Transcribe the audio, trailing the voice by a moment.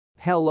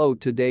Hello,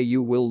 today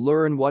you will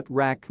learn what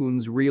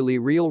raccoons really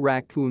real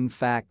raccoon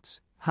facts.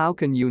 How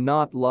can you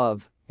not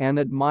love and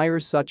admire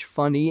such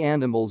funny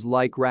animals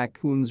like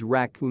raccoons?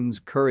 Raccoons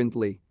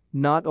currently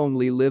not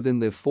only live in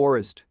the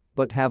forest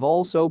but have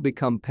also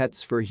become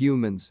pets for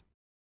humans.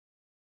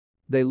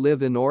 They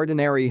live in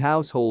ordinary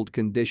household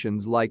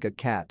conditions like a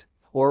cat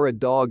or a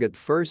dog, at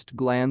first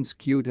glance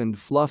cute and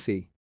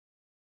fluffy.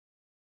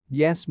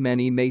 Yes,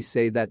 many may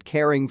say that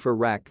caring for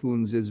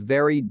raccoons is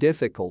very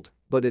difficult,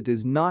 but it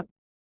is not.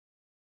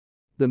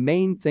 The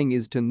main thing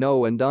is to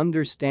know and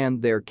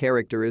understand their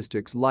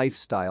characteristics,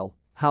 lifestyle,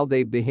 how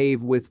they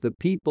behave with the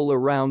people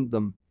around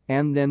them,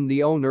 and then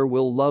the owner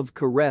will love,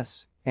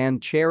 caress, and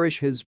cherish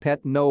his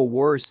pet no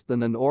worse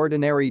than an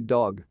ordinary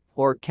dog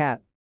or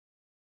cat.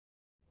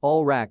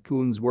 All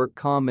raccoons were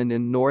common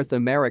in North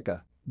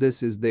America.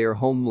 This is their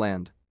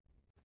homeland.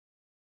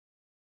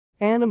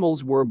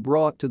 Animals were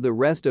brought to the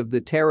rest of the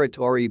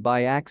territory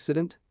by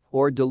accident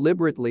or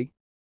deliberately.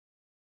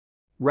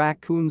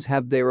 Raccoons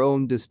have their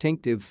own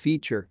distinctive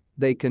feature: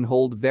 they can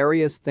hold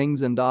various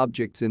things and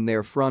objects in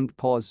their front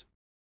paws.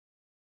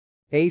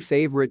 A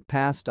favorite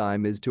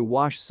pastime is to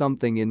wash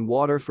something in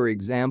water, for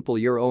example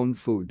your own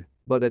food,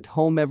 but at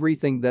home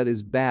everything that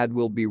is bad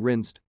will be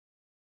rinsed.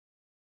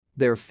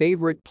 Their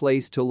favorite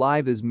place to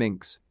live is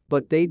minks,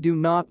 but they do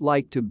not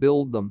like to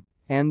build them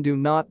and do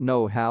not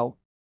know how.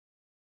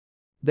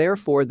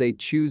 Therefore they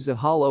choose a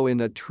hollow in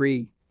a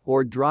tree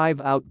or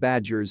drive out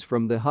badgers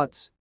from the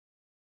huts.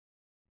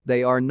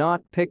 They are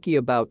not picky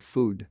about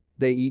food,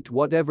 they eat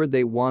whatever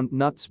they want: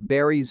 nuts,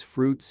 berries,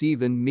 fruits,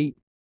 even meat.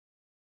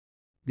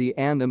 The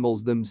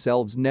animals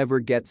themselves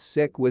never get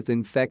sick with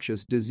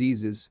infectious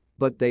diseases,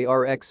 but they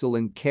are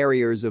excellent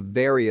carriers of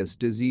various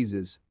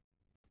diseases.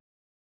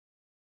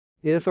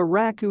 If a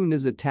raccoon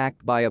is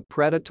attacked by a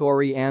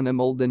predatory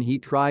animal, then he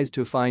tries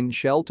to find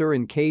shelter.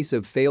 In case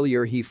of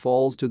failure, he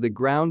falls to the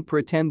ground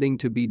pretending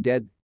to be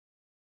dead.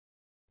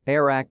 A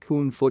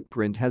raccoon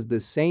footprint has the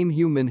same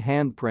human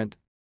handprint.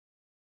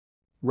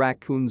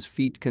 Raccoons'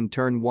 feet can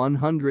turn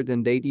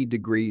 180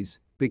 degrees.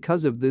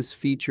 Because of this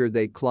feature,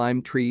 they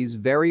climb trees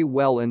very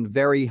well and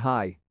very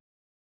high.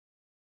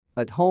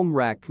 At home,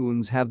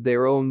 raccoons have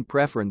their own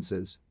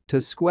preferences: to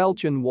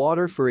squelch in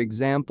water, for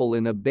example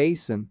in a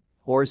basin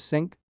or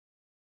sink.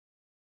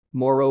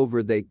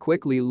 Moreover, they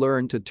quickly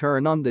learn to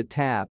turn on the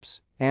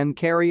taps and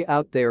carry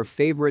out their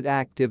favorite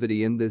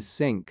activity in the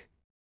sink.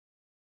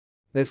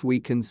 If we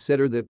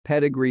consider the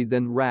pedigree,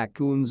 then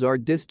raccoons are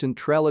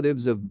distant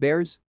relatives of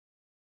bears.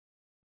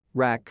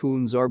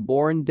 Raccoons are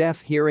born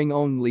deaf, hearing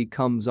only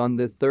comes on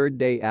the third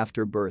day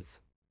after birth.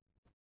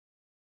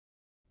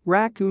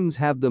 Raccoons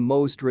have the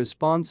most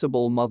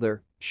responsible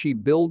mother. She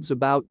builds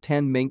about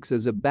 10 minks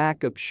as a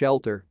backup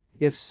shelter.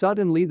 If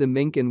suddenly the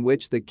mink in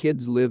which the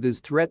kids live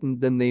is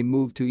threatened, then they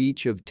move to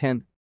each of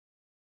 10.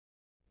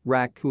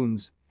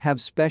 Raccoons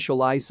have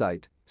special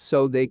eyesight,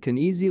 so they can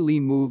easily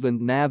move and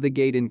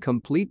navigate in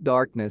complete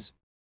darkness.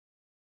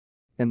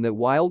 In the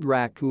wild,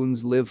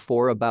 raccoons live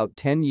for about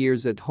 10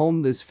 years. At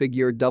home, this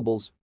figure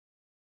doubles.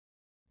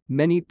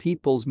 Many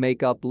peoples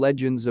make up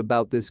legends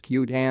about this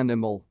cute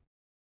animal.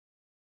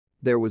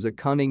 There was a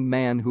cunning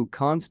man who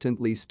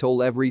constantly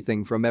stole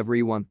everything from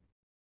everyone.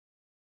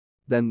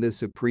 Then the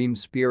Supreme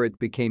Spirit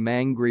became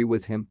angry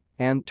with him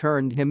and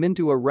turned him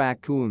into a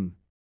raccoon.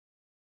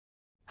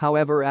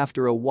 However,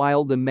 after a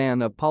while the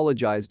man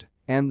apologized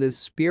and the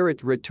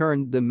spirit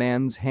returned the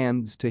man's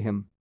hands to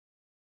him.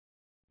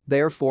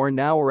 Therefore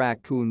now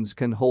raccoons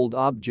can hold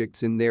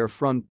objects in their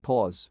front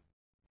paws.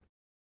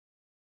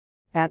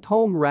 At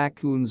home,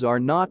 raccoons are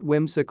not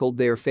whimsical.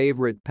 Their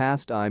favorite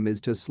pastime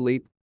is to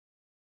sleep.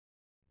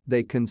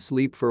 They can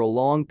sleep for a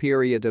long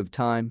period of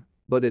time,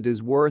 but it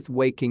is worth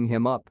waking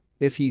him up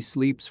if he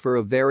sleeps for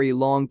a very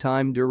long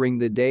time during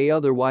the day,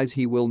 otherwise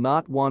he will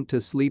not want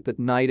to sleep at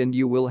night and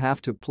you will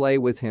have to play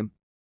with him.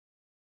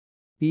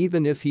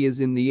 Even if he is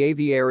in the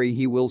aviary,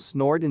 he will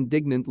snort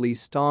indignantly,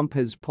 stomp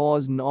his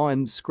paws, gnaw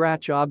and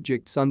scratch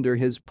objects under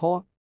his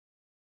paw.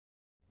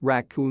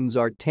 Raccoons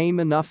are tame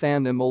enough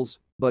animals,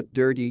 but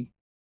dirty.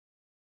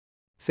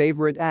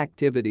 Favorite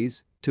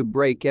activities: to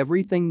break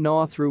everything,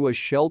 gnaw through a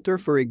shelter,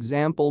 for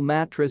example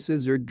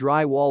mattresses or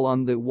drywall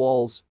on the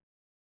walls.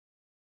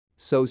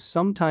 So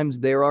sometimes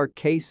there are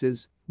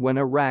cases when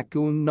a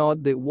raccoon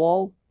gnawed the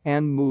wall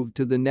and moved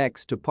to the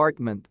next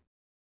apartment.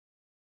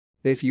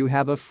 If you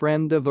have a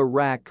friend of a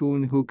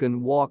raccoon who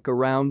can walk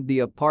around the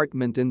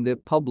apartment in the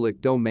public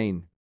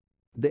domain,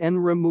 then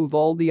remove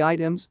all the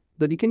items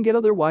that he can get,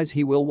 otherwise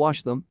he will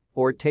wash them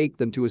or take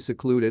them to a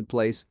secluded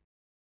place.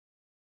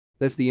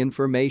 If the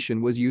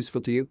information was useful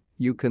to you,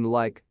 you can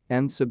like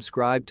and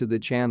subscribe to the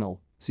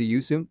channel. See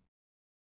you soon.